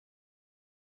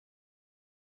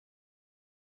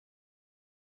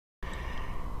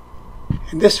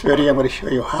In this video, I'm going to show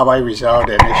you how I resolved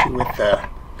an issue with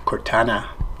Cortana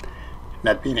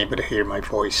not being able to hear my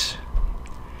voice.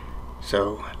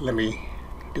 So let me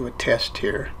do a test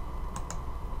here.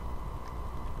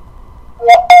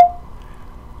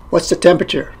 What's the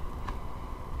temperature?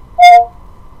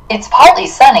 It's partly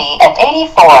sunny at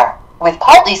 84, with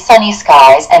partly sunny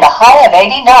skies and a high of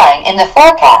 89 in the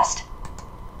forecast.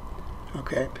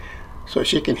 Okay, so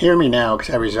she can hear me now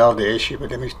because I resolved the issue,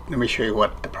 but let me show you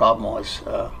what the problem was.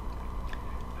 I'm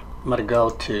going to go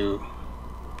to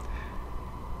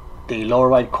the lower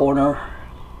right corner,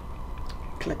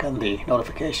 click on the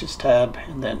notifications tab,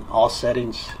 and then all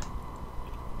settings.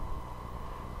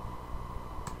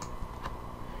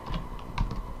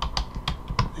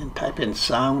 And type in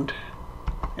sound,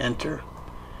 enter,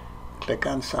 click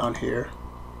on sound here.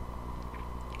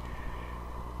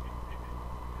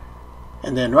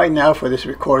 And then right now for this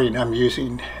recording I'm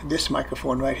using this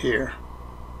microphone right here.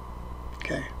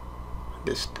 Okay,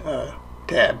 this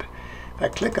tab. If I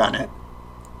click on it,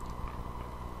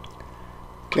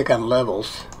 click on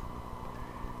levels,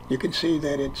 you can see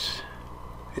that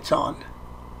it's on.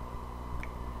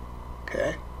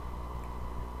 Okay.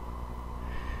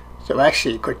 So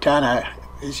actually Cortana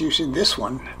is using this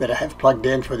one that I have plugged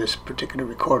in for this particular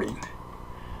recording.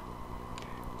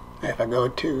 If I go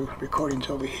to recordings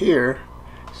over here,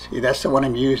 see, that's the one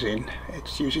I'm using.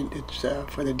 It's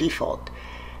for the default.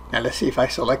 Now let's see if I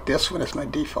select this one as my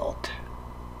default.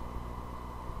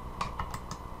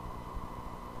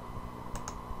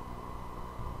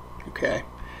 Okay,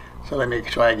 so let me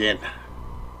try again.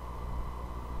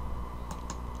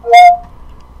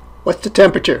 What's the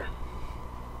temperature?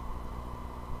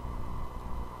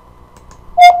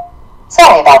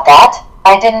 Sorry about that.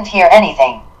 I didn't hear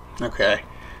anything. Okay,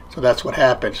 so that's what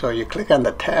happened. So you click on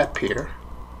the tab here.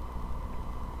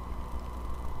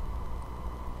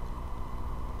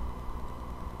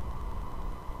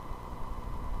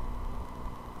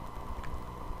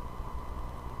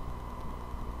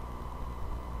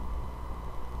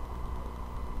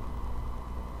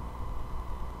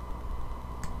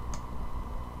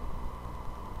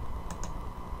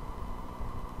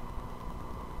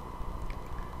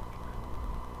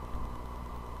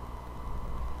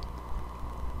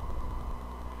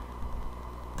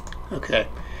 Okay,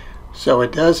 so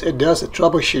it does a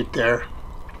troubleshoot there,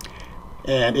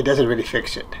 and it doesn't really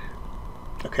fix it.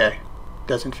 Okay,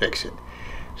 doesn't fix it.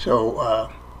 So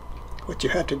what you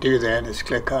have to do then is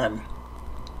click on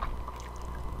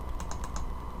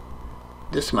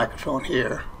this microphone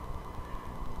here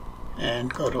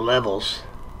and go to levels,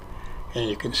 and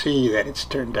you can see that it's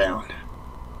turned down.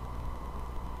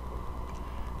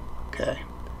 Okay,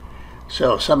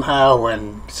 so somehow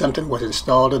when something was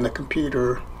installed in the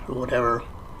computer or whatever,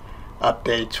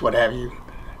 updates, what have you,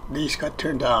 these got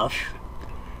turned off,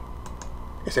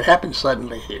 because it happened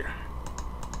suddenly here.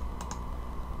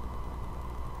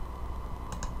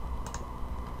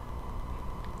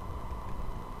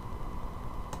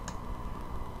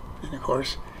 And of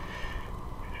course,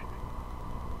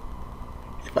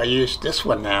 if I use this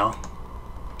one now,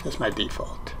 that's my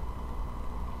default.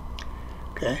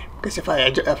 Okay, because if I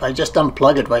just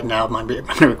unplug it right now, my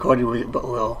recording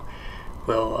will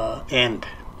end.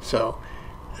 So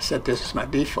I set this as my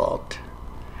default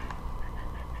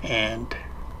and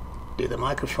do the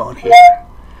microphone here.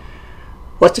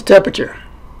 What's the temperature?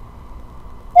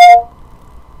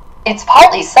 It's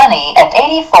partly sunny at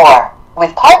 84,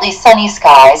 with partly sunny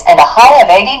skies and a high of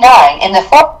 89 in the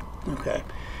forecast. Okay,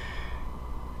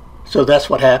 so that's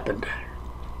what happened.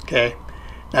 Okay,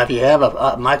 now if you have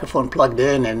a microphone plugged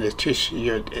in and it's just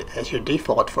as your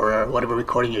default for whatever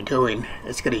recording you're doing,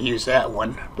 it's going to use that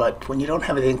one. But when you don't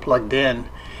have anything plugged in,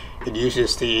 it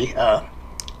uses the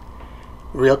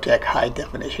Realtek high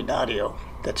definition audio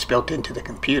that's built into the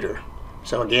computer.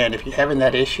 So again, if you're having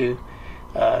that issue,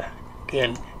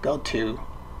 again, go to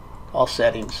all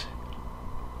settings,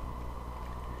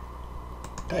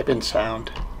 type in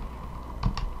sound,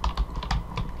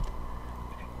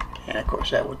 and of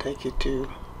course that will take you to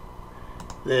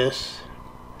this,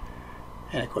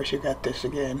 and of course you got this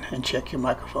again, and check your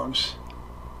microphones.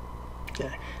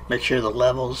 Okay, make sure the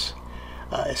levels,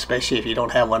 especially if you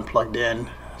don't have one plugged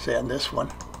in, say on this one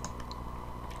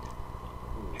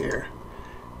here,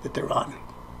 that they're on,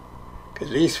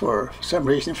 because these for some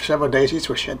reason, for several days, these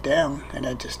were shut down, and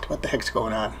I just, what the heck's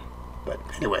going on? But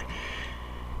anyway,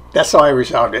 that's how I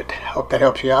resolved it. Hope that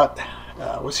helps you out.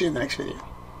 We'll see you in the next video.